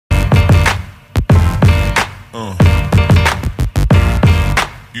Yeah.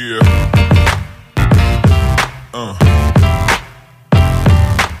 Yeah.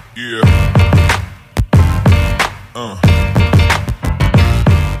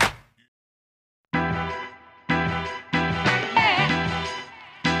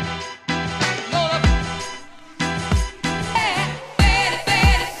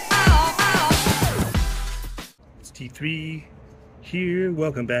 It's T3 here.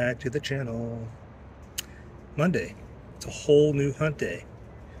 Welcome back to the channel. Monday. It's a whole new hunt day.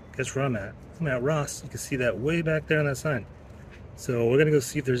 Guess where I'm at? I'm at Ross. You can see that way back there on that sign. So we're gonna go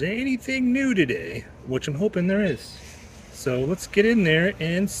see if there's anything new today, which I'm hoping there is. So let's get in there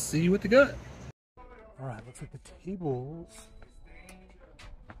and see what they got. Alright, looks like the tables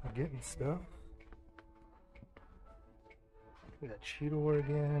are getting stuff. We got Cheetor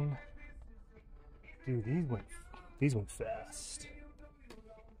again. Dude, these went fast.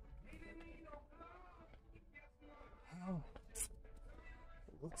 Well,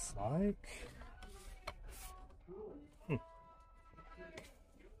 it looks like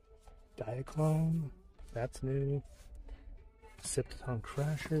Diaclone, that's new. Decepticon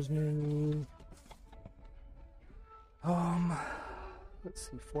Crasher's new.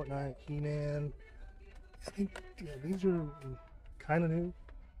 Let's see, Fortnite, He-Man. I think these are kind of new.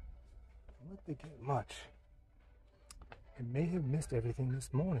 I don't think they get much. I may have missed everything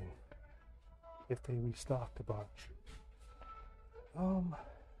this morning if they restocked a bunch.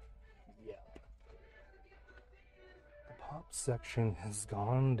 Yeah. The pop section has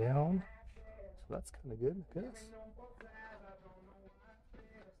gone down, so that's kind of good, I guess.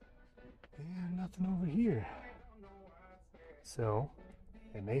 And nothing over here. So,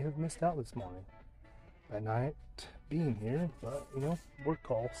 I may have missed out this morning by not being here, but you know, work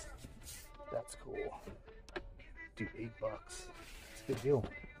calls. That's cool. Dude, $8. It's a good deal.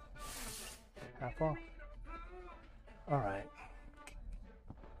 Half off. Alright.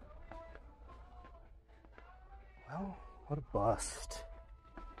 Well, what a bust.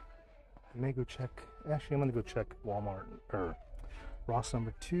 I may go check. Actually, I'm gonna go check Walmart or Ross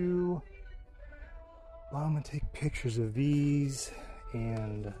number 2. Well, I'm gonna take pictures of these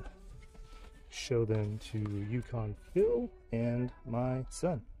and show them to Yukon Phil and my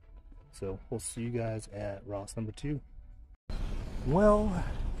son. So we'll see you guys at Ross number 2. Well,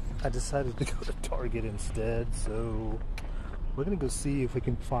 I decided to go to Target instead, so we're gonna go see if we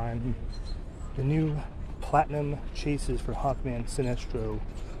can find the new platinum chases for Hawkman, Sinestro,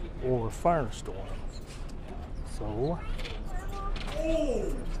 or Firestorm. So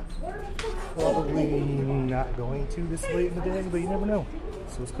probably not going to this late in the day, but you never know.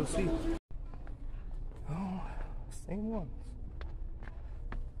 So let's go see. Oh, same ones.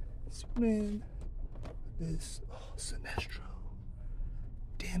 Superman, this, oh, Sinestro.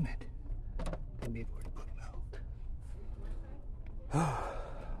 Damn it. They may have already put him out.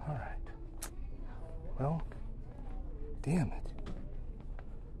 Alright. Well, damn it.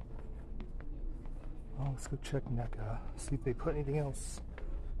 Well, let's go check NECA. See if they put anything else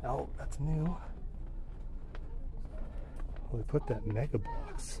out that's new. Well, they put that Mega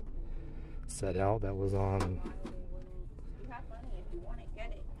Box set out that was on. You have money if you want it,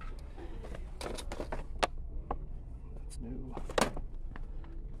 get it. That's new.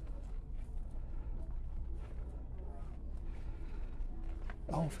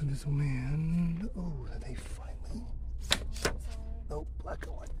 Alpha Invisible Man. Oh, they finally. Oh, black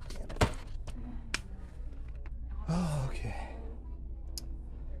and white. Damn it. Oh, okay.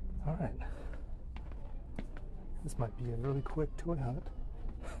 Alright. This might be a really quick toy hunt.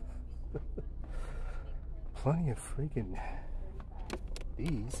 Plenty of freaking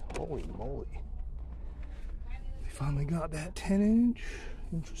these. Holy moly. They finally got that 10-inch.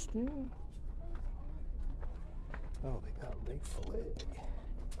 Interesting. Oh, they got Ray Fillet.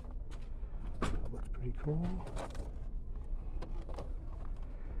 That looks pretty cool.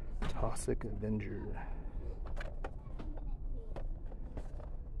 Toxic Avenger.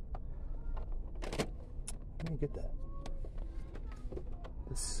 Let me get that.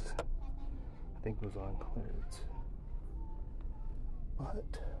 This, I think, was on clearance.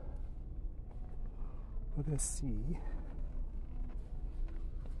 But we're gonna see.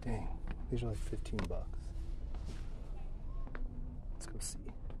 Dang, these are like $15. Let's go see.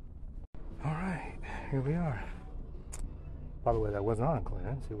 Alright, here we are. By the way, that wasn't on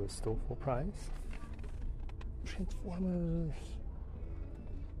clearance, it was still full price. Transformers.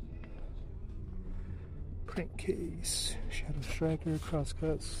 Print case. Shadow Striker,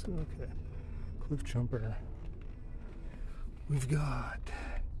 Crosscuts. Okay. Cliff Jumper. We've got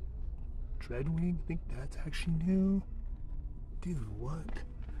Dreadwing. I think that's actually new. Dude, what?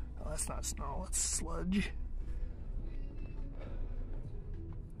 Oh, that's not Snarl, that's Sludge.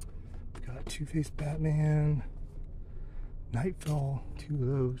 Got Two-Face Batman, Nightfall, 2 of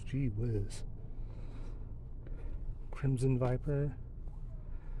those, gee whiz. Crimson Viper,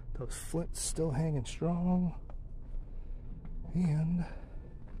 those Flints still hanging strong, and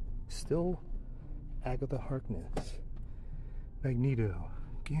still Agatha Harkness, Magneto,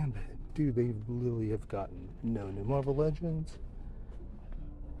 Gambit. Dude, they literally have gotten no new Marvel Legends.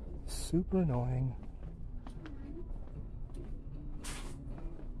 Super annoying.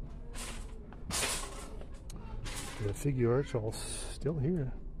 The figure art's all still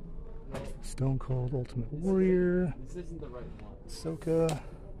here. Stone Cold Ultimate Warrior. This isn't the right one. Ahsoka.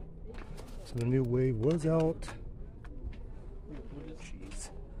 So the new wave was out. Jeez.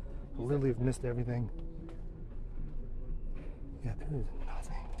 I literally have missed everything. Yeah, there is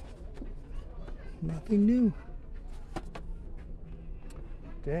nothing. Nothing new.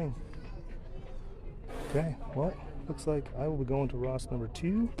 Dang. Okay, well, looks like I will be going to Ross number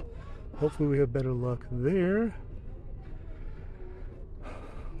 2. Hopefully we have better luck there.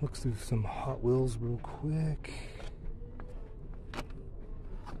 Looks through some Hot Wheels real quick.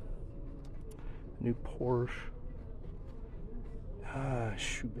 New Porsche. Ah,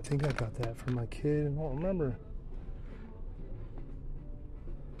 shoot, I think I got that for my kid. I don't remember.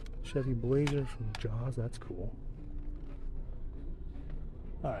 Chevy Blazer from Jaws, that's cool.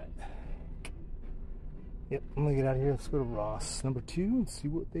 Alright. Yep, I'm gonna get out of here. Let's go to Ross number 2 and see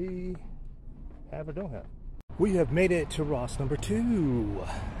what they have or don't have. We have made it to Ross number 2.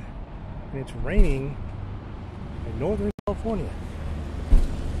 And it's raining in Northern California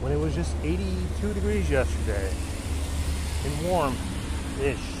when it was just 82 degrees yesterday and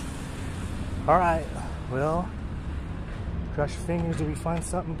warm-ish. Alright, well, cross your fingers that we find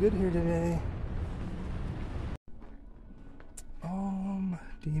something good here today.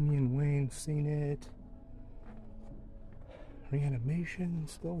 Damian Wayne, seen it. Reanimation,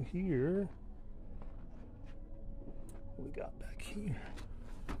 still here. What we got back here?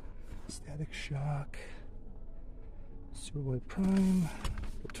 Static Shock. Superboy Prime.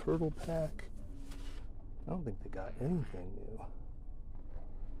 The Turtle Pack. I don't think they got anything new.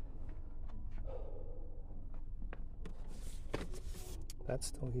 That's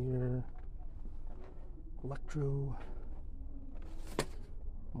still here. Electro.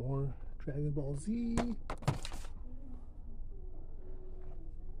 More Dragon Ball Z.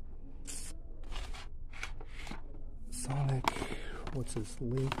 Sonic. What's this?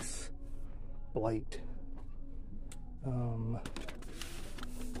 Link's Blight.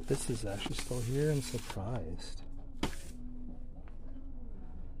 This is actually still here. I'm surprised.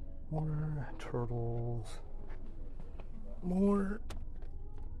 More Turtles. More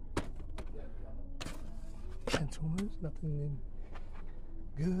Transformers. Nothing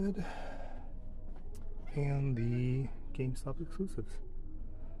good. And the GameStop exclusives.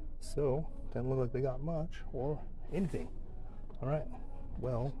 So, doesn't look like they got much or anything. Alright,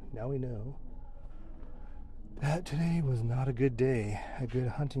 well, now we know that today was not a good day, a good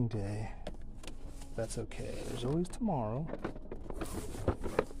hunting day. That's okay. There's always tomorrow.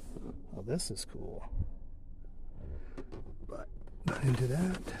 Oh, this is cool. But, not into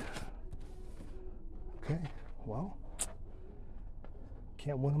that. Okay, well,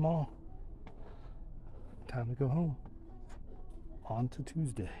 can't win them all. Time to go home. On to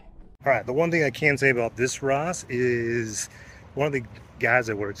Tuesday. All right, the one thing I can say about this Ross is one of the guys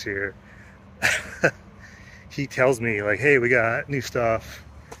that works here, he tells me like, hey, we got new stuff.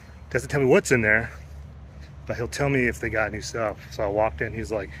 Doesn't tell me what's in there, but he'll tell me if they got new stuff. So I walked in,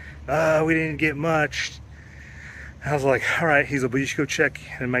 he's like, we didn't get much. I was like, all right. He's like, but you should go check.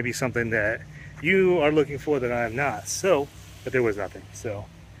 It might be something that you are looking for that I am not. So, but there was nothing. So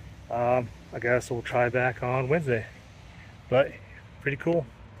I guess we'll try back on Wednesday. But pretty cool.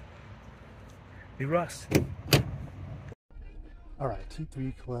 New Ross. Alright,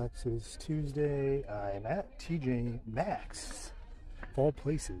 T3 Collects is Tuesday. I'm at TJ Maxx, of all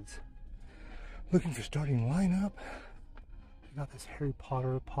places. Looking for starting lineup. I got this Harry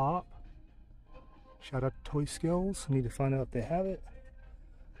Potter pop. Shout out to Toy Skills. I need to find out if they have it.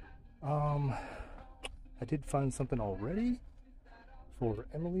 I did find something already for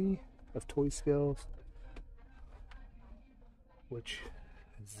Emily of Toy Skills, which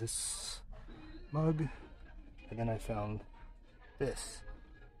is this mug. And then I found this.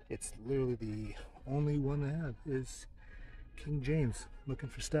 It's literally the only one I have is King James. Looking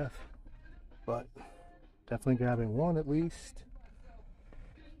for stuff, but definitely grabbing one at least.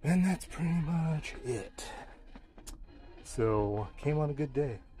 And that's pretty much it. So came on a good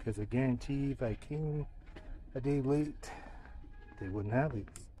day, because I guarantee if I came a day late, they wouldn't have these.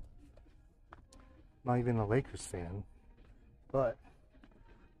 Not even a Lakers fan, but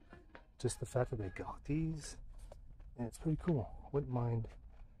just the fact that they got these, and it's pretty cool. Wouldn't mind.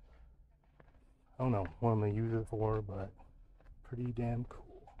 I don't know what I'm gonna use it for, but pretty damn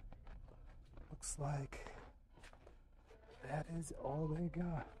cool. Looks like that is all they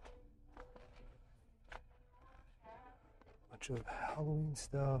got. Bunch of Halloween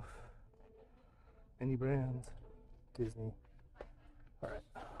stuff, any brands, Disney. All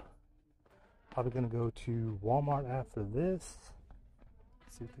right, probably gonna go to Walmart after this.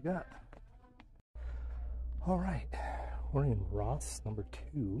 See what they got. All right, we're in Ross number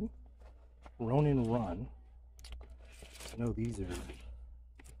 2, Ronin Run. I know these are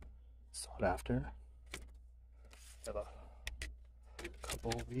sought after. Have a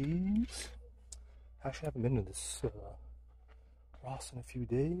couple of these. Actually, I haven't been to this Ross in a few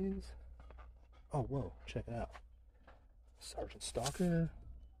days. Oh, whoa, check it out. Sergeant Stalker,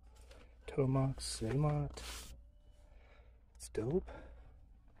 Tomox, Zaymot. It's dope.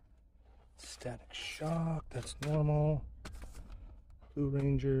 Static Shock, that's normal. Blue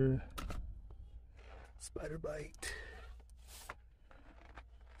Ranger, Spider Bite,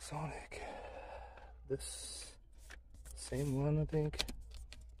 Sonic. This same one, I think.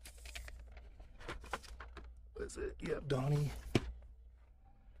 What is it? Yep, Donnie.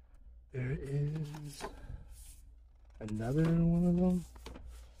 There is another one of them.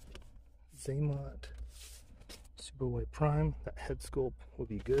 Zaymot, Super White Prime. That head sculpt would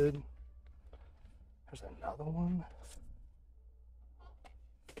be good. There's another one.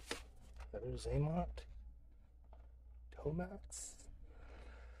 There's Zaymot. Tomax.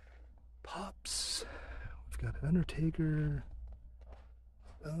 Pops. We've got Undertaker.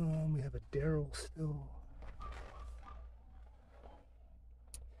 We have a Daryl still.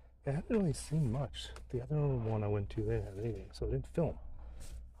 I haven't really seen much. The other one I went to, they didn't have anything, so I didn't film.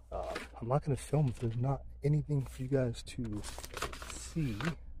 I'm not going to film if there's not anything for you guys to see.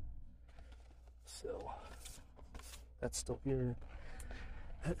 So, that's still here.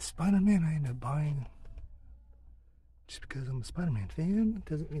 That Spider-Man I ended up buying just because I'm a Spider-Man fan.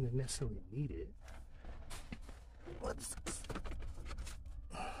 Doesn't mean I necessarily need it. What's this?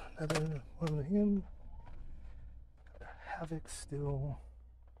 Another one of him. Havoc still.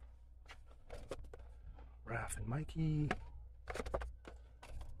 Raph and Mikey.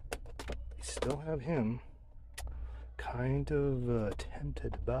 They still have him. Kind of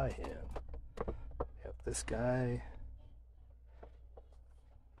tempted to buy him. We have this guy.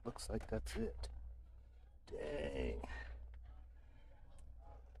 Looks like that's it. Dang.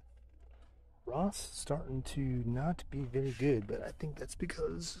 Ross starting to not be very good, but I think that's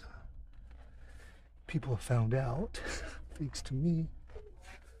because people have found out, thanks to me.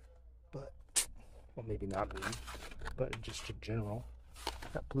 But, well, maybe not me, but just in general.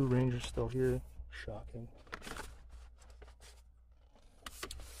 That Blue Ranger still here. Shocking.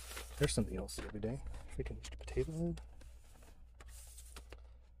 There's something else the other day. Freaking potato head.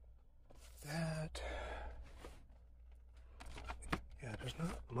 That. Yeah, there's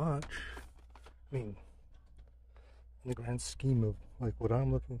not much. I mean, in the grand scheme of like what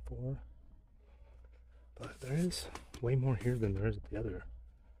I'm looking for. But there is way more here than there is at the other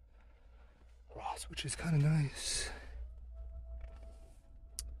Ross, which is kind of nice.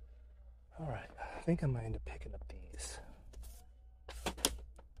 Alright, I think I might end up picking up these.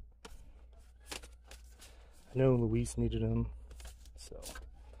 I know Luis needed them, so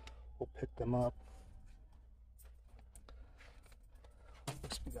we'll pick them up.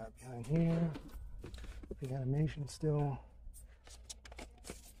 What we got behind here? The animation still.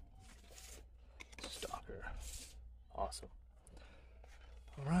 Stalker. Awesome.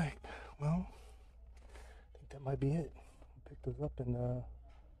 Alright, well, I think that might be it. We'll pick those up and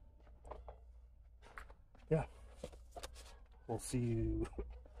yeah. We'll see you.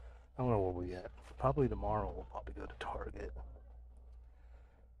 I don't know where we at. Probably tomorrow we'll probably go to Target.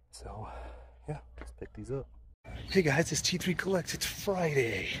 So yeah, let's pick these up. Hey guys, it's T3 Collects. It's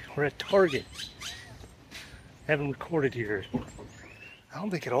Friday. We're at Target. Haven't recorded here, I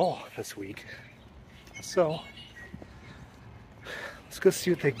don't think at all this week. So let's go see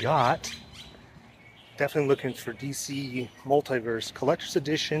what they got. Definitely looking for DC Multiverse Collector's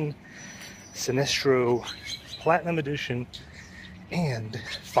Edition, Sinestro Platinum Edition, and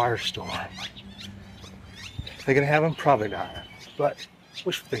Firestorm. They're gonna have them? Probably not. But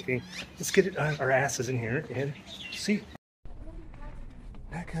wishful thinking. Let's get our asses in here and see.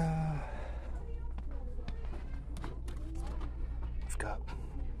 NECA. We've got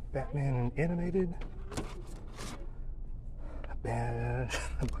Batman and Animated.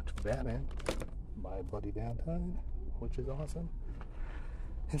 A bunch of Batman. My Bloody Valentine, which is awesome.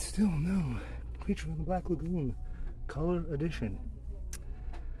 And still no Creature from the Black Lagoon Color Edition.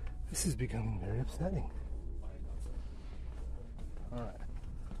 This is becoming very upsetting. Alright.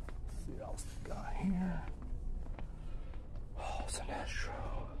 Let's see what else we got here. Oh, it's an Astro.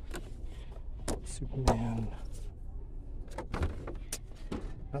 Superman.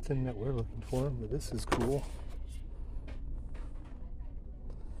 Nothing that we're looking for, but this is cool.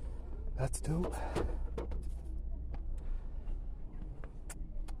 That's dope.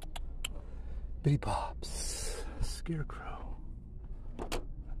 Bitty Pops. Scarecrow.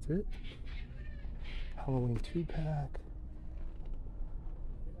 That's it. Halloween 2-pack.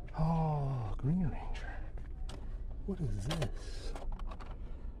 Oh, Green Ranger. What is this?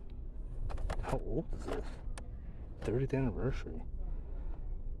 How old is this? 30th anniversary.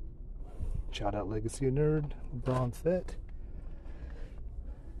 Shout out Legacy of Nerd, LeBron Fett.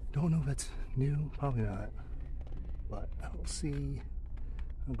 Don't know if it's new, probably not. But I'll see.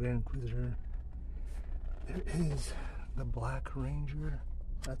 Grand Inquisitor. There is the Black Ranger.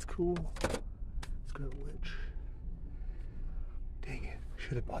 That's cool. Scarlet Witch. Dang it.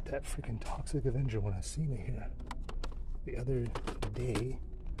 Should have bought that freaking Toxic Avenger when I seen it here the other day.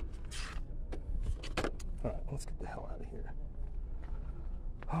 Alright, let's get the hell out of here.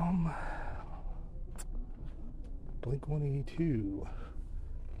 Blink-182.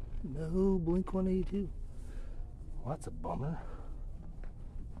 No Blink-182. Well, that's a bummer.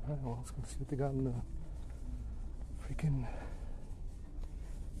 Alright, well, let's go see what they got in the freaking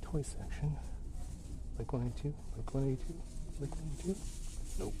toy section. Blink-182, Blink-182, Blink-182.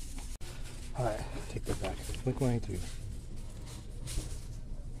 Nope. Alright, take that back. Blink-182.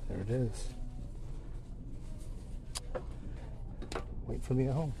 There it is. Wait for me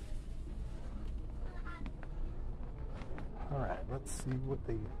at home. Alright, let's see what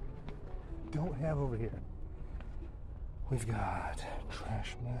they don't have over here. We've got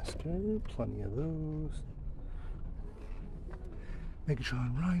Trash Master, plenty of those.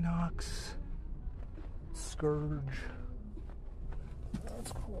 Megatron Rhinox, Scourge.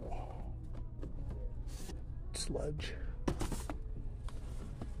 That's cool. Sludge.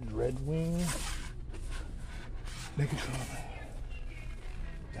 Dreadwing. Megatron.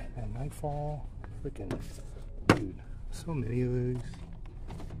 Batman Nightfall. Freaking dude. So many of those.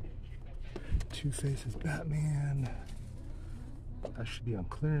 Two-Face's Batman. That should be on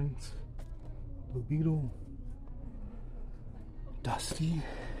clearance. Blue Beetle. Dusty.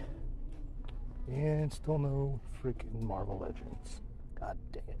 And still no freaking Marvel Legends. God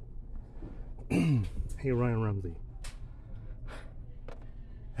damn. Hey, Ryan Rumsey.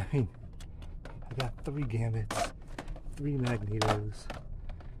 I mean, I got 3 Gambits, 3 Magnetos,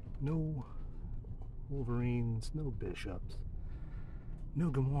 no Wolverines, no Bishops, no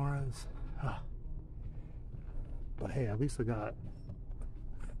Gamoras. But hey, at least I got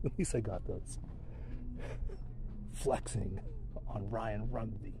those. Flexing on Ryan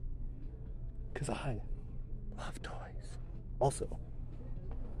Rumsey. Because I love toys. Also,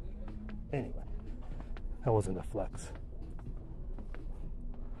 anyway, that wasn't a flex.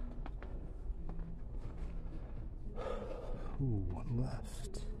 Ooh, one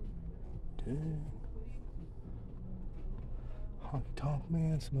left. Dang. Honky Tonk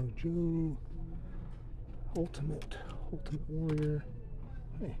Man, Smoke Joe, Ultimate Warrior.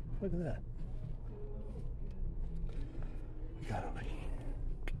 Hey, look at that. We got over here.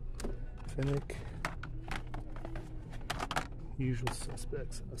 Fennec. Usual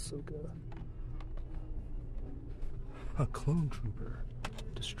Suspects, Ahsoka. A Clone Trooper.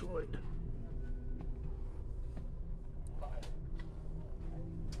 Destroyed.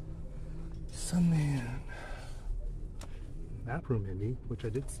 Sunman. Map Room Indie, which I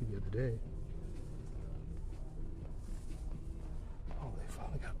did see the other day. Oh, they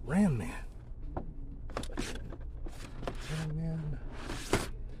finally got Ram Man. Ram Man.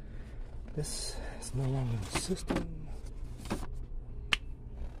 This is no longer in the system.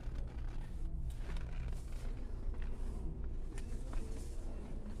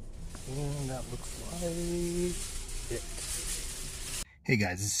 And that looks like it. Hey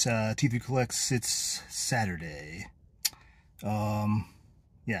guys, it's T3 Collects. It's Saturday.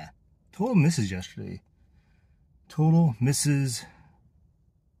 Yeah. Total misses yesterday. Total misses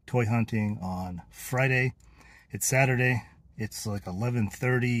toy hunting on Friday. It's Saturday. It's like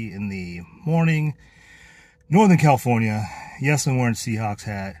 11:30 in the morning. Northern California. Yes, I'm wearing a Seahawks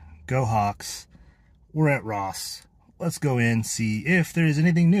hat. Go Hawks. We're at Ross. Let's go in, see if there is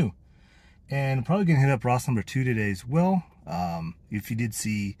anything new. And I'm probably going to hit up Ross number 2 today as well. If you did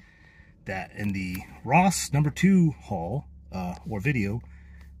see that in the Ross number 2 haul, or video,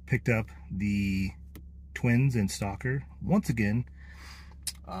 picked up the Twins and Stalker once again,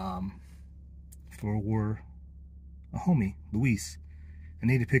 for a homie, Luis. I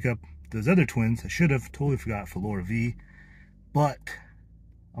need to pick up those other twins. I should have, totally forgot, for Laura V. But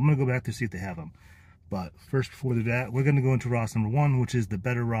I'm going to go back to see if they have them. But first, before we do that, we're going to go into Ross number 1, which is the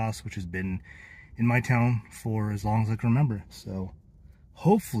better Ross, which has been in my town for as long as I can remember. So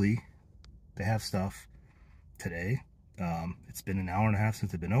hopefully they have stuff today. It's been an hour and a half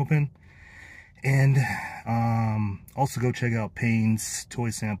since they've been open. And also go check out Payne's toy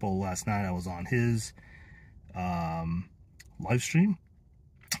sample last night. I was on his live stream.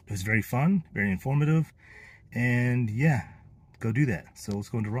 It was very fun, very informative, and yeah, go do that. So let's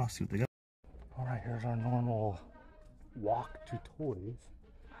go into Ross, see what they got. All right, here's our normal walk to toys.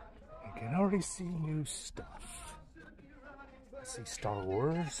 You can already see new stuff. I see Star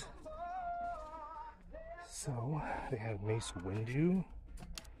Wars. So they have Mace Windu,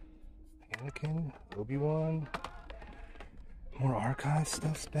 Anakin, Obi-Wan. More archive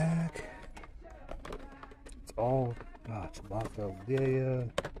stuff's back. It's all Chewbacca, Leia,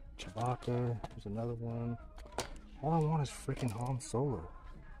 Chewbacca. There's another one. All I want is freaking Han Solo.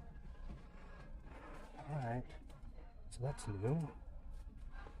 Alright, so that's new.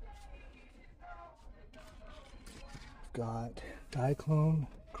 We've got Diaclone,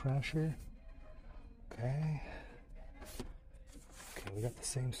 Crasher. Okay. Okay, we got the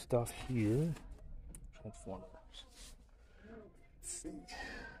same stuff here. Transformers. Let's see.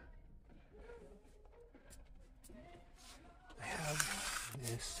 I have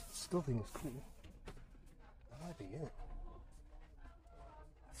this. Still think it's cool. That might be it.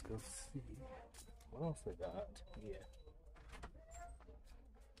 Let's go see what else they got. Yeah.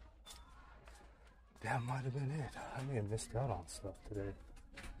 That might have been it. I may have missed out on stuff today.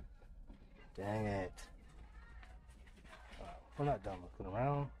 Dang it. We're not done looking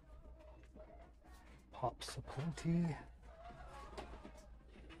around. Pops aplenty.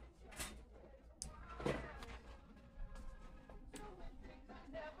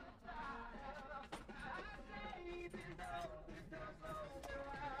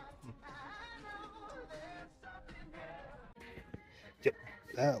 Yep,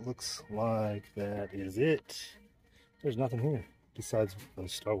 that looks like that is it. There's nothing here besides the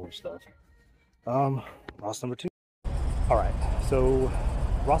Star Wars stuff. Ross number 2. Alright, so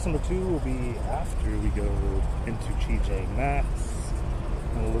Ross number 2 will be after we go into TJ Maxx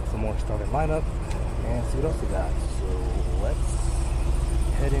and look for more starting lineup and see what else we got. So let's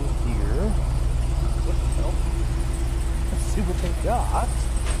head in here. What the hell? Let's see what they got.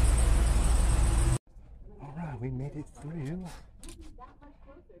 Alright, we made it through.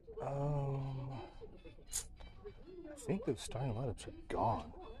 I think those starting lineups are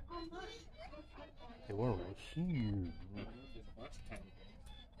gone. They were right here.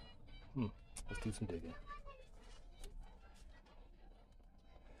 Let's do some digging.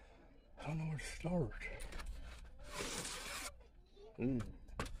 I don't know where to start.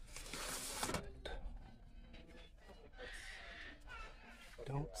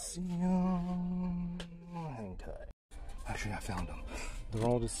 Don't see them. Hang tight. Actually, I found them. They're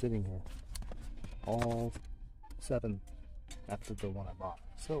all just sitting here. All 7 after the one I bought.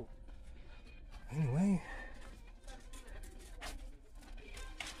 So, anyway.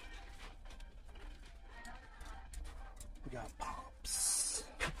 We got Pops.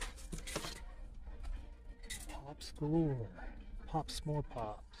 Pops galore. Pops, more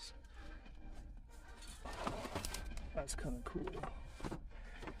Pops. That's kind of cool.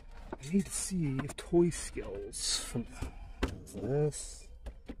 I need to see if Toy Skills from this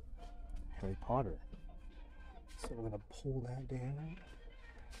Harry Potter. So we're gonna pull that down.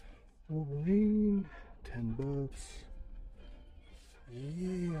 Wolverine, $10.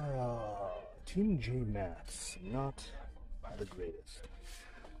 Yeah, Team J Max, not the greatest.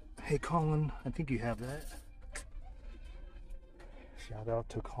 Hey Colin, I think you have that. Shout out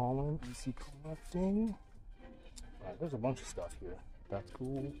to Colin, EC Collecting. Alright, there's a bunch of stuff here. That's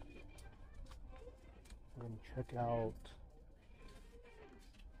cool. We're gonna check out.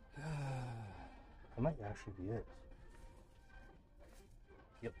 That might actually be it.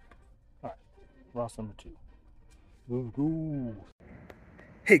 Yep. Alright. Ross number 2. Let's go.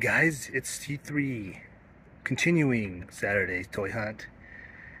 Hey guys, it's T3. Continuing Saturday's toy hunt.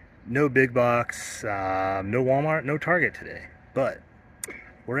 No big box, no Walmart, no Target today. But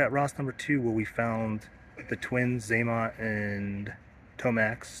we're at Ross number 2 where we found the twins, Zaymont and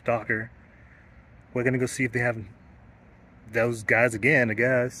Tomax, Stalker. We're gonna go see if they have those guys again, I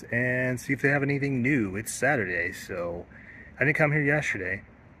guess, and see if they have anything new. It's Saturday, so I didn't come here yesterday.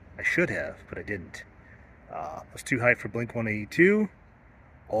 I should have, but I didn't. I was too hyped for Blink-182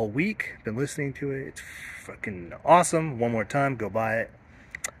 all week. Been listening to it. It's fucking awesome. One more time, go buy it.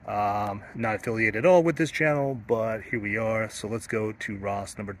 Not affiliated at all with this channel, but here we are. So let's go to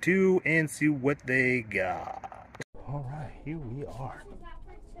Ross number 2 and see what they got. Alright, here we are.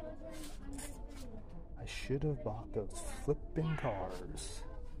 I should have bought those flipping cars.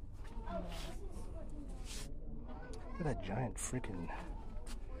 Look at that giant freaking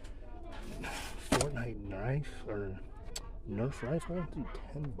Fortnite knife or Nerf rifle. Dude,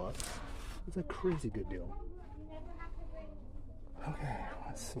 $10. It's a crazy good deal. Okay,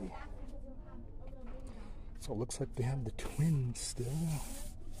 let's see. So it looks like they have the twins still.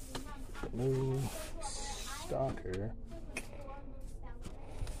 But no stalker.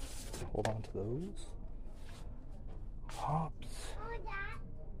 Hold on to those. Pops.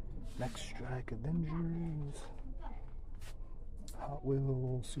 Next Strike Avengers. Hot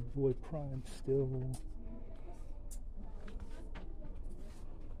Wheels, Superboy Prime still.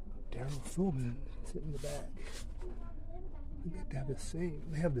 Daryl Philbin sitting in the back. They have the same.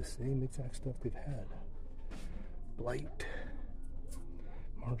 They have the same exact stuff they've had. Blight,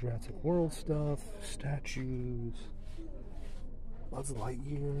 more Jurassic World stuff, statues, Buzz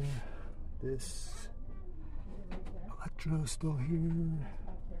Lightyear. This Electro still here.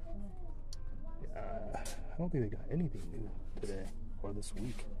 I don't think they got anything new today or this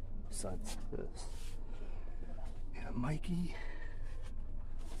week besides this. Yeah, Mikey,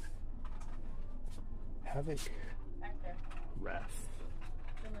 Havoc, Raph.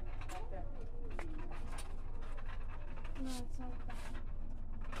 No, it's not that.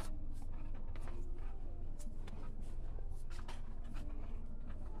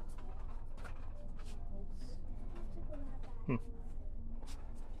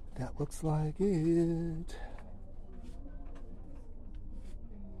 That looks like it.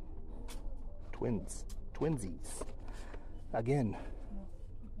 Twinsies. Again.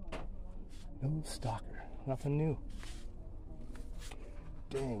 No stalker. Nothing new.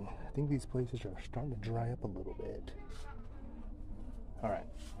 Dang, I think these places are starting to dry up a little bit. Alright.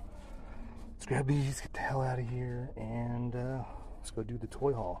 Let's grab these, get the hell out of here, and let's go do the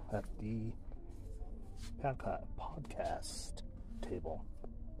toy haul at the podcast table.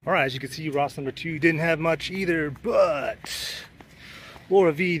 Alright, as you can see, Ross number 2 didn't have much either, but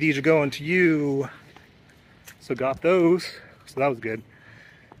Laura V, these are going to you. So got those, so that was good.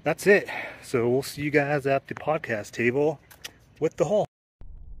 That's it. So we'll see you guys at the podcast table with the haul.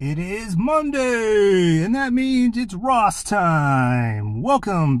 It is Monday, and that means it's Ross time.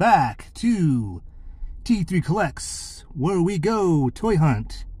 Welcome back to T3 Collects, where we go toy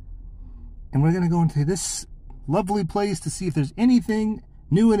hunt. And we're going to go into this lovely place to see if there's anything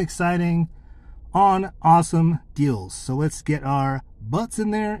new and exciting on awesome deals. So let's get our butts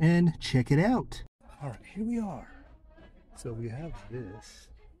in there and check it out. All right, here we are. So we have this,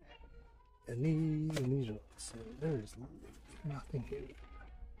 and these are, so there's nothing here.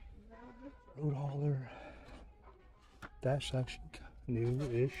 Road hauler. That's actually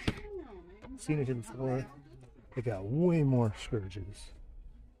new-ish. Seen it here before. They got way more Scourges.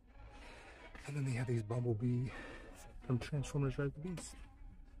 And then they have these Bumblebee from Transformers Rise of the Beast.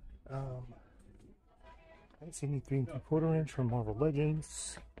 I haven't seen any 3 3/4 inch from Marvel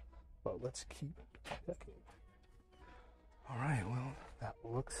Legends, but let's keep checking. Alright, well, that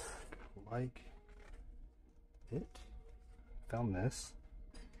looks like it. Found this.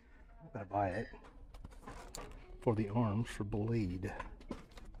 Gotta buy it for the arms for Blade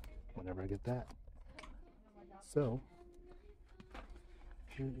whenever I get that. So,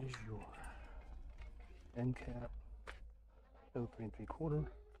 here is your end cap. 3 3/4.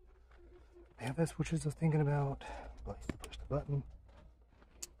 They have this, which is I was thinking about, but you push the button,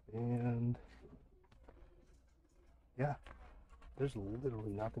 and yeah, there's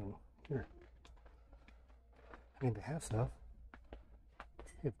literally nothing here. I mean, they have stuff.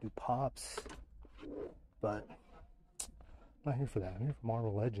 They have new pops, but I'm not here for that. I'm here for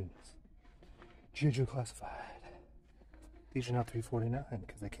Marvel Legends, Juju Classified. These are now $3.49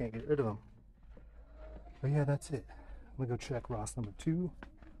 because they can't get rid of them. But yeah, that's it. I'm gonna go check Ross number 2.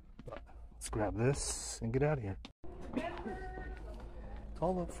 But let's grab this and get out of here. It's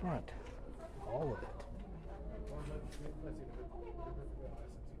all up front. All of it.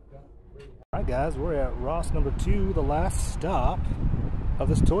 Alright guys, we're at Ross number 2, the last stop of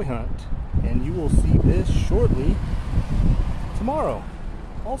this toy hunt. And you will see this shortly tomorrow.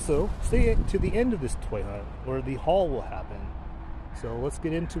 Also, stay to the end of this toy hunt where the haul will happen. So let's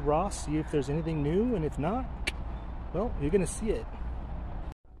get into Ross, see if there's anything new, and if not, well, you're gonna see it.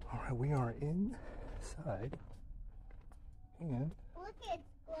 Alright, we are inside. And Look, it's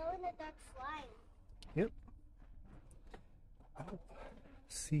glow in the dark slime. yep. I don't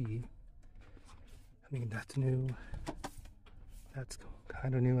see. I mean, that's new. That's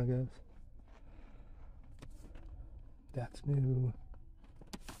kind of new, I guess. That's new.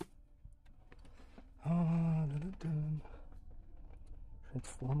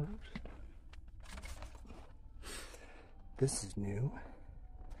 Transformers. This is new.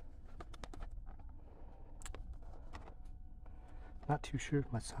 Not too sure if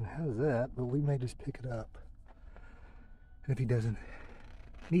my son has that, but we may just pick it up. And if he doesn't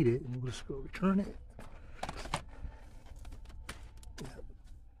need it, we'll just go return it. Yeah.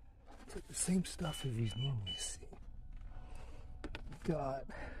 It's like the same stuff as you normally see. We've got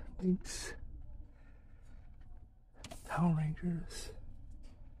Link's Power Rangers,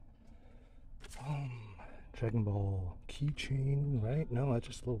 Dragon Ball keychain, right? No, that's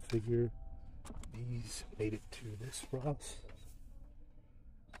just a little figure. These made it to this Ross.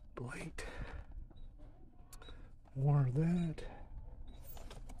 Blight. More of that.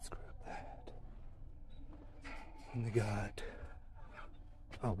 Let's grab that. And they got,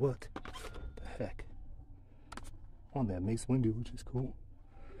 oh, what the heck? On that Mace Windu, which is cool.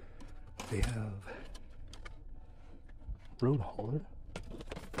 They have Road Hauler.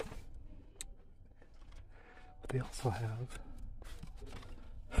 But they also have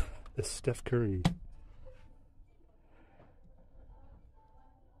this Steph Curry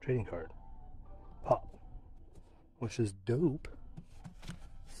trading card pop, which is dope.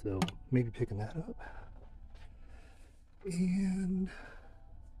 So maybe picking that up. And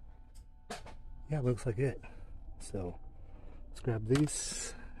yeah, looks like it. So let's grab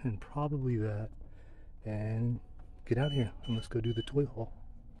these and probably that and get out of here and let's go do the toy haul.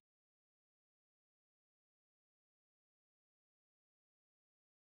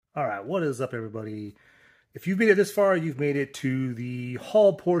 Alright, what is up everybody? If you've made it this far, you've made it to the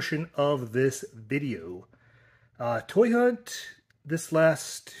haul portion of this video. Toy hunt this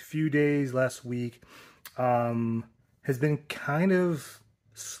last few days, last week, has been kind of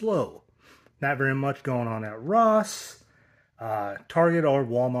slow. Not very much going on at Ross, Target, or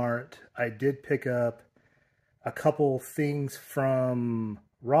Walmart. I did pick up a couple things from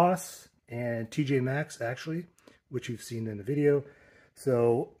Ross and TJ Maxx, actually, which you've seen in the video.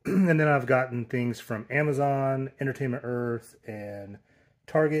 So, and then I've gotten things from Amazon, Entertainment Earth, and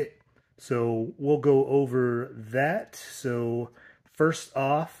Target. So we'll go over that. So first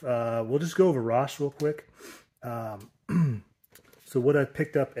off, we'll just go over Ross real quick. So what I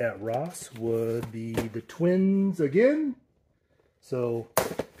picked up at Ross would be the twins again. So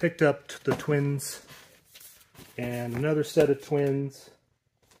picked up the twins and another set of twins.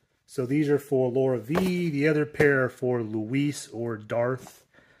 So these are for Laura V. The other pair are for Luis or Darth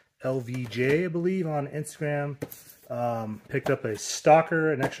LVJ, I believe, on Instagram. Picked up a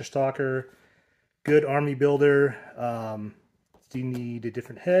stalker, an extra stalker. Good army builder. You need a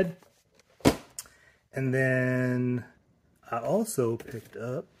different head. And then I also picked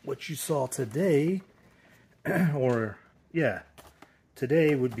up what you saw today. Or, yeah.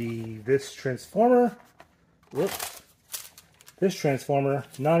 Today would be this Transformer. Whoops. This Transformer,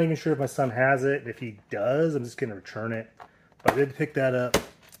 not even sure if my son has it. If he does, I'm just going to return it. But I did pick that up.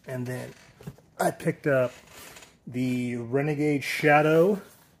 And then I picked up the Renegade Shadow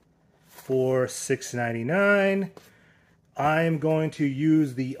for $6.99. I'm going to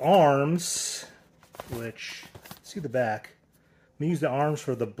use the arms, which, see the back. I'm going to use the arms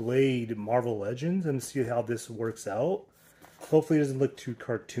for the Blade Marvel Legends and see how this works out. Hopefully it doesn't look too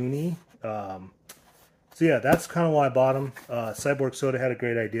cartoony. So yeah, that's kind of why I bought them. Cyborg Soda had a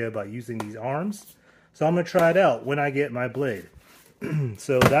great idea about using these arms. So I'm going to try it out when I get my blade.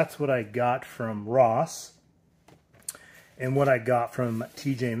 So that's what I got from Ross. And what I got from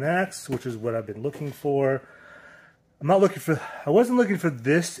TJ Maxx, which is what I've been looking for. I wasn't looking for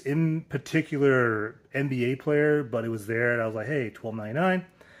this in particular NBA player, but it was there and I was like, hey, $12.99.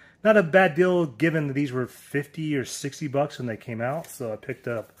 Not a bad deal given that these were 50 or 60 bucks when they came out. So I picked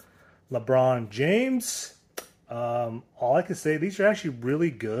up LeBron James. All I can say, these are actually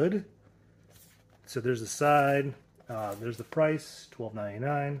really good. So there's the side. There's the price,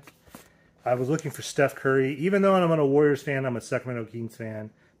 $12.99. I was looking for Steph Curry. Even though I'm not a Warriors fan, I'm a Sacramento Kings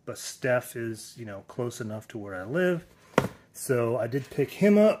fan. But Steph is, you know, close enough to where I live. So I did pick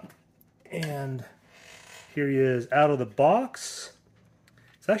him up. And here he is out of the box.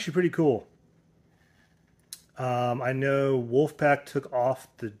 It's actually pretty cool. I know Wolfpack took off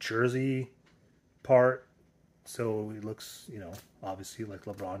the jersey part, so he looks, you know, obviously like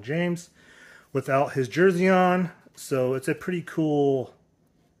LeBron James without his jersey on. So it's a pretty cool,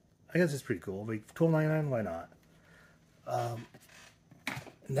 I guess it's pretty cool. Like $12.99, why not?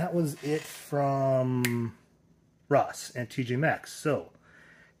 And that was it from Ross and TJ Maxx. So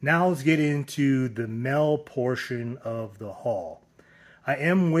now let's get into the male portion of the haul. I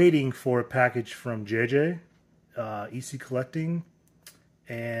am waiting for a package from JJ, EC Collecting,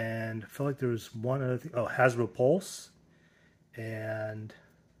 and I feel like there was one other thing. Oh, Hasbro Pulse, and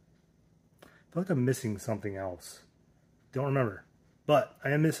I feel like I'm missing something else. Don't remember, but I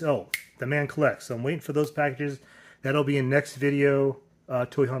am missing. Oh, The Man Collects. So I'm waiting for those packages. That'll be in next video,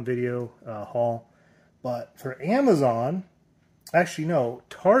 Toy Hunt video haul. But for Amazon, actually no,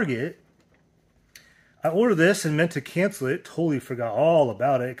 Target. I ordered this and meant to cancel it. Totally forgot all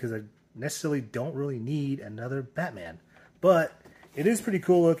about it because I necessarily don't really need another Batman. But it is pretty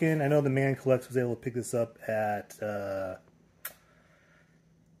cool looking. I know The Man Collects was able to pick this up at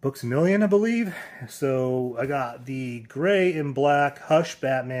Books A Million, I believe. So I got the gray and black Hush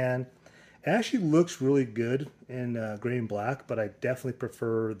Batman. It actually looks really good in gray and black, but I definitely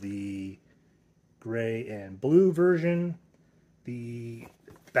prefer the gray and blue version. The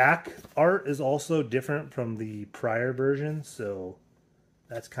back art is also different from the prior version, so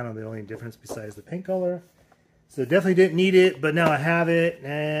that's kind of the only difference besides the paint color. So definitely didn't need it, but now I have it,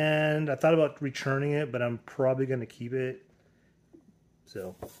 and I thought about returning it, but I'm probably going to keep it.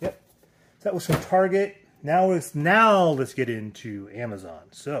 So, yep. So that was from Target. Now let's get into Amazon.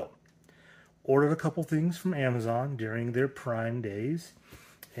 So, ordered a couple things from Amazon during their Prime days,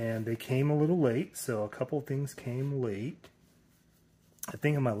 and they came a little late, so a couple things came late. I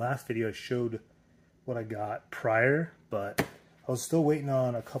think in my last video I showed what I got prior, but I was still waiting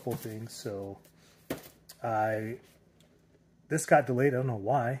on a couple things, so this got delayed. I don't know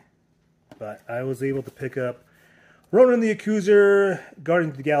why, but I was able to pick up Ronan the Accuser,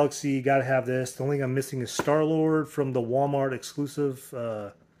 Guardians of the Galaxy. Gotta have this. The only thing I'm missing is Star-Lord from the Walmart exclusive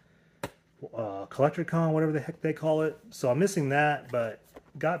CollectorCon, whatever the heck they call it. So I'm missing that, but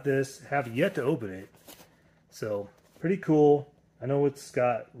got this. Have yet to open it. So pretty cool. I know it's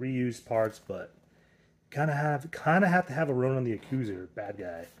got reused parts, but kind of have to have a Ronan the Accuser bad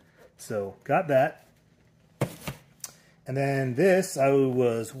guy. So got that. And then this, I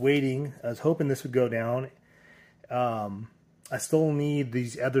was waiting. I was hoping this would go down. I still need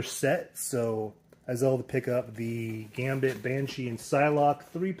these other sets, so I was able to pick up the Gambit, Banshee, and Psylocke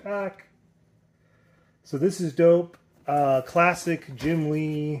 3-pack. So this is dope. Classic Jim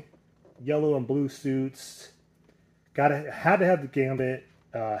Lee, yellow and blue suits. Had to have the Gambit.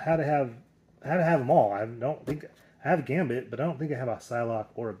 Had to have them all. I don't think I have a Gambit, but I don't think I have a Psylocke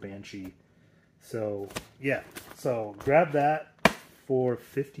or a Banshee. So yeah, so grab that for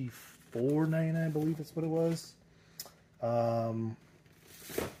 $54.99, I believe that's what it was. So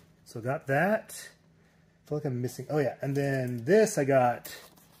got that. I feel like I'm missing. Oh yeah, and then this I got,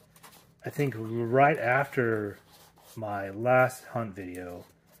 I think right after my last hunt video.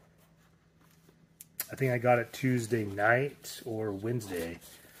 I think I got it Tuesday night or Wednesday.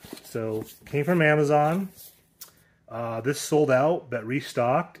 So came from Amazon. This sold out, but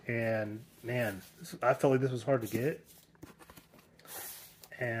restocked, and man, I felt like this was hard to get.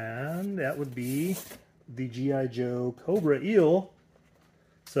 And that would be the G.I. Joe Cobra Eel.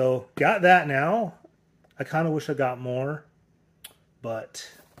 So got that now. I kind of wish I got more, but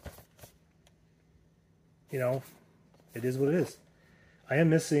you know, it is what it is. I am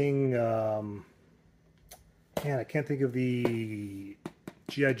missing, man, I can't think of the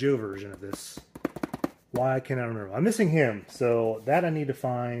G.I. Joe version of this. Why can't I remember? I'm missing him, so that I need to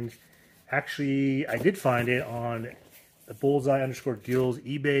find. Actually, I did find it on the Bullseye_Deals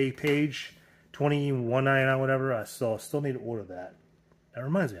eBay page, $21.99 whatever. I still need to order that. That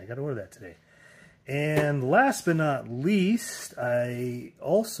reminds me, I got to order that today. And last but not least, I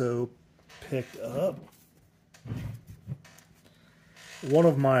also picked up one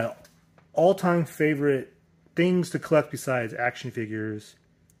of my all-time favorite things to collect besides action figures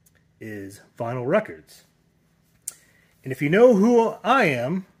is vinyl records. And if you know who I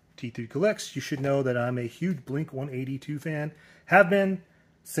am, T3 Collects, you should know that I'm a huge Blink-182 fan. Have been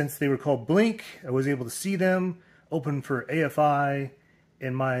since they were called Blink. I was able to see them open for AFI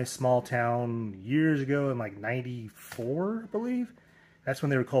in my small town years ago in like 94, I believe. That's when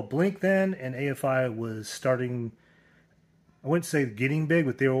they were called Blink then, and AFI was starting, I wouldn't say getting big,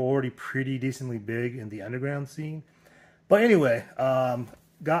 but they were already pretty decently big in the underground scene. But anyway,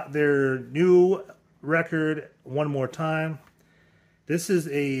 got their new record One More Time. This is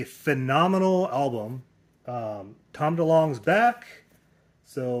a phenomenal album. Tom DeLonge's back.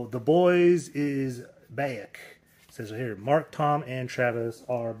 So The Boys is back. It says right here, Mark, Tom, and Travis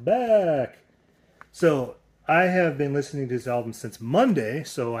are back. So I have been listening to this album since Monday.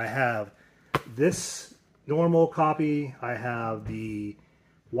 So I have this normal copy. I have the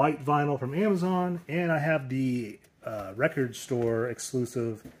white vinyl from Amazon. And I have the record store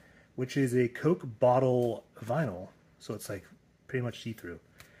exclusive, which is a Coke bottle vinyl. So it's like pretty much see-through.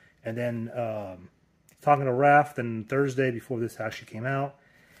 And then talking to Raph then Thursday before this actually came out,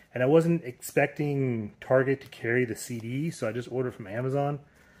 and I wasn't expecting Target to carry the CD, so I just ordered from Amazon.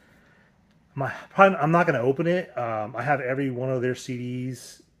 I'm not going to open it. I have every one of their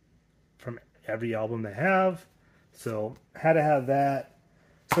CDs from every album they have, so had to have that.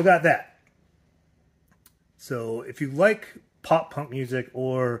 So got that. So if you like pop punk music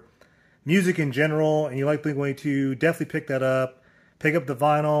or music in general, and you like Blink-182, definitely pick that up. Pick up the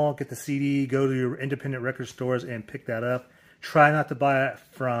vinyl, get the CD, go to your independent record stores and pick that up. Try not to buy it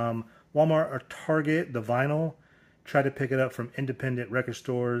from Walmart or Target, the vinyl. Try to pick it up from independent record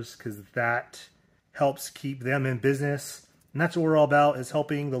stores because that helps keep them in business. And that's what we're all about, is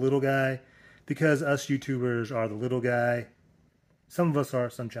helping the little guy, because us YouTubers are the little guy. Some of us are,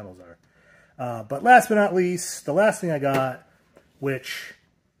 some channels are. But last but not least, the last thing I got, which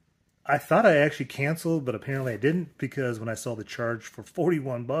I thought I actually canceled, but apparently I didn't, because when I saw the charge for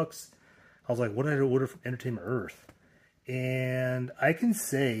 41 bucks, I was like, what did I order from Entertainment Earth? And I can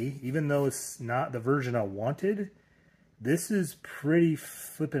say, even though it's not the version I wanted, this is pretty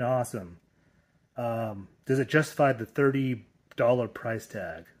flippin' awesome. Does it justify the $30 price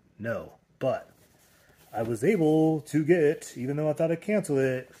tag? No. But I was able to get, even though I thought I'd cancel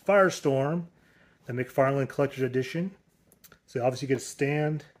it, Firestorm, the McFarlane Collector's Edition. So obviously you get a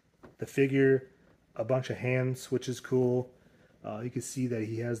stand, the figure, a bunch of hands, which is cool. You can see that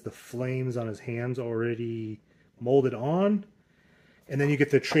he has the flames on his hands already molded on. And then you get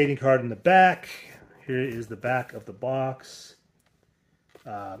the trading card in the back. Here is the back of the box.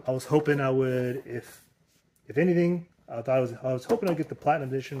 I was hoping I would, if anything, I was hoping I'd get the Platinum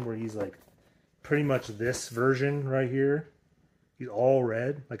Edition, where he's like pretty much this version right here. He's all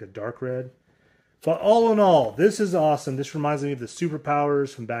red, like a dark red. But all in all, this is awesome. This reminds me of the Superpowers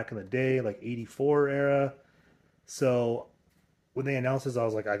from back in the day, like 84 era. So when they announced this, I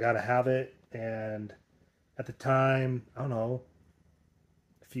was like, I gotta have it. And at the time, I don't know,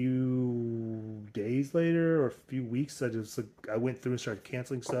 a few days later or a few weeks, I went through and started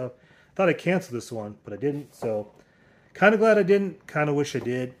canceling stuff. I thought I canceled this one, but I didn't. So kind of glad I didn't. Kind of wish I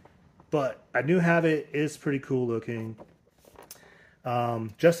did. But I do have it. It's pretty cool looking.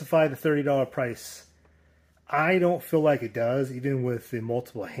 Justify the $30 price. I don't feel like it does, even with the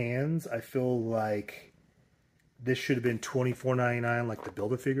multiple hands. I feel like this should have been $24.99 like the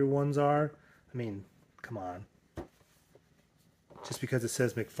Build-A-Figure ones are. I mean, come on. Just because it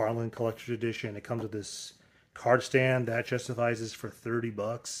says McFarlane Collector's Edition, it comes with this card stand, that justifies this for 30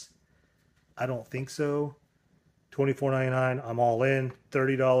 bucks. I don't think so. $24.99, I'm all in.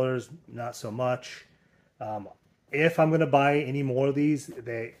 $30, not so much. If I'm going to buy any more of these,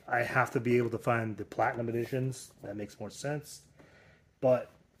 I have to be able to find the Platinum Editions. That makes more sense.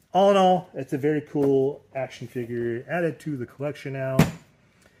 But all in all, it's a very cool action figure added to the collection now.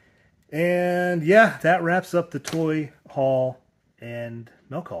 And yeah, that wraps up the toy haul and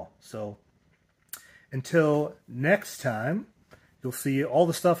milk haul. So until next time, you'll see all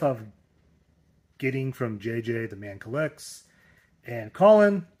the stuff I'm getting from JJ, the Man Collects, and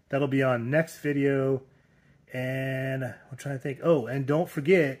Colin. That'll be on next video. And I'm trying to think. Oh, and don't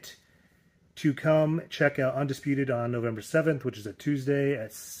forget to come check out Undisputed on November 7th, which is a Tuesday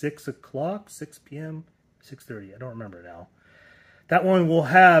at 6 o'clock, 6 p.m., 6:30. I don't remember now. That one will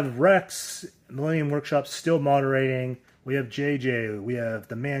have Rex, Millennium Workshop, still moderating. We have JJ. We have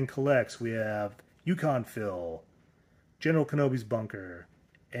The Man Collects. We have Yukon Phil, General Kenobi's Bunker,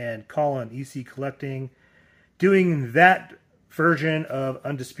 and Colin, EC Collecting, doing that version of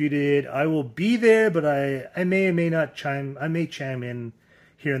Undisputed. I will be there, but I may or may not chime in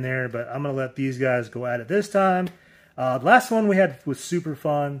here and there, but I'm going to let these guys go at it this time. The last one we had was super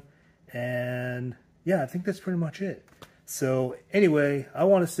fun, and yeah, I think that's pretty much it. So anyway, I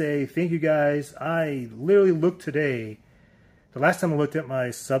want to say thank you guys. I literally looked today. The last time I looked at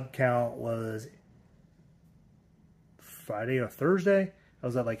my sub count was Friday or Thursday. I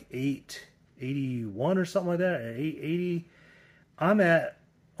was at like 881 or something like that, at 880. I'm at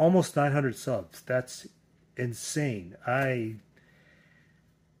almost 900 subs. That's insane. I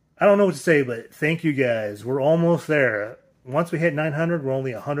don't know what to say, but thank you guys. We're almost there. Once we hit 900, we're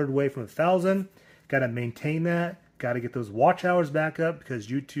only 100 away from 1,000. Got to maintain that. Got to get those watch hours back up because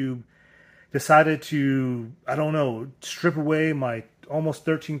YouTube decided to, I don't know, strip away my almost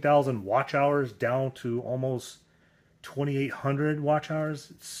 13,000 watch hours down to almost 2,800 watch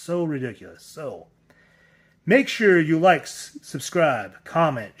hours. It's so ridiculous. So make sure you like, subscribe,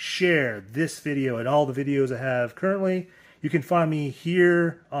 comment, share this video and all the videos I have currently. You can find me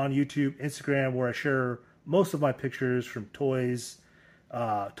here on YouTube, Instagram, where I share most of my pictures from toys,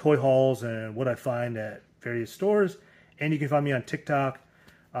 toy hauls, and what I find at various stores. and you can find me on TikTok.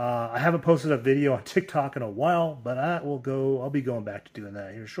 I haven't posted a video on TikTok in a while, but I'll be going back to doing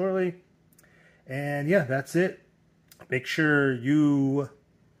that here shortly. And yeah, that's it. Make sure you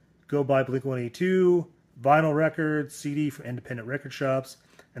go buy Blink-182, vinyl records, CD from independent record shops.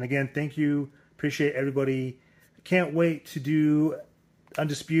 And again, thank you. Appreciate everybody. Can't wait to do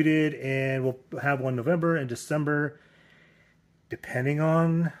Undisputed, and we'll have one November and December, depending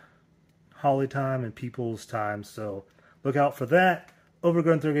on holiday time and people's time. So look out for that.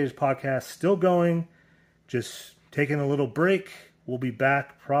 Overgrown Third Gauge podcast still going, just taking a little break. We'll be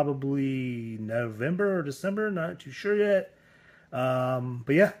back probably November or December, not too sure yet.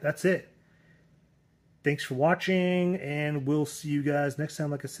 But yeah, that's it. Thanks for watching, and we'll see you guys next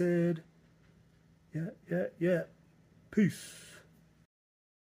time, like I said. Yeah. Peace.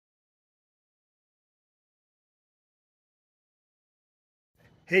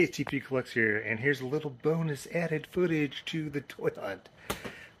 Hey, it's TP Collects here, and here's a little bonus added footage to the toy hunt.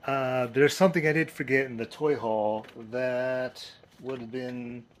 There's something I did forget in the toy haul that would have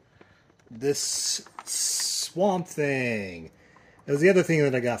been this Swamp Thing. It was the other thing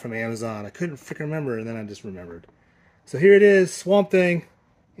that I got from Amazon. I couldn't freaking remember, and then I just remembered. So here it is, Swamp Thing.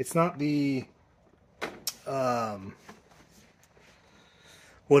 It's not the,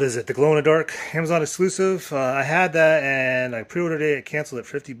 what is it? The glow-in-the-dark Amazon exclusive. I had that, and I pre-ordered it. It canceled at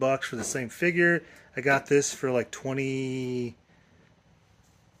 $50 for the same figure. I got this for like 26.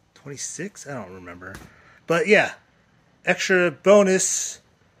 I don't remember. But yeah, extra bonus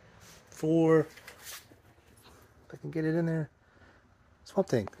for, if I can get it in there, Swamp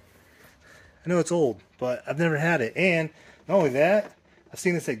Thing. I know it's old, but I've never had it. And not only that, I've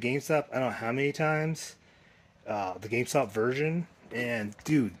seen this at GameStop I don't know how many times. The GameStop version. And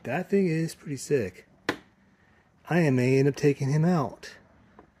dude, that thing is pretty sick. I may end up taking him out.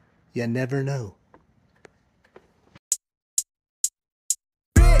 You never know.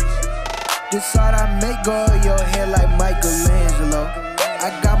 Decide I make go your hair like Michelangelo.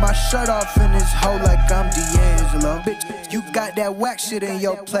 I got my shirt off in this hole like I'm D'Angelo. Bitch, you got that whack shit in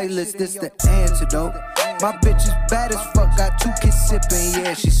your playlist, this the antidote. My bitch is bad as fuck, got 2 kids sipping,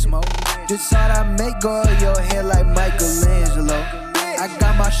 yeah, she smoke. Decide I make go your hair like Michelangelo. I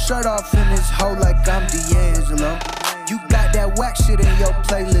got my shirt off in this hole like I'm D'Angelo. You got that whack shit in your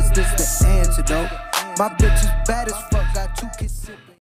playlist, this the antidote. My bitch is bad as fuck.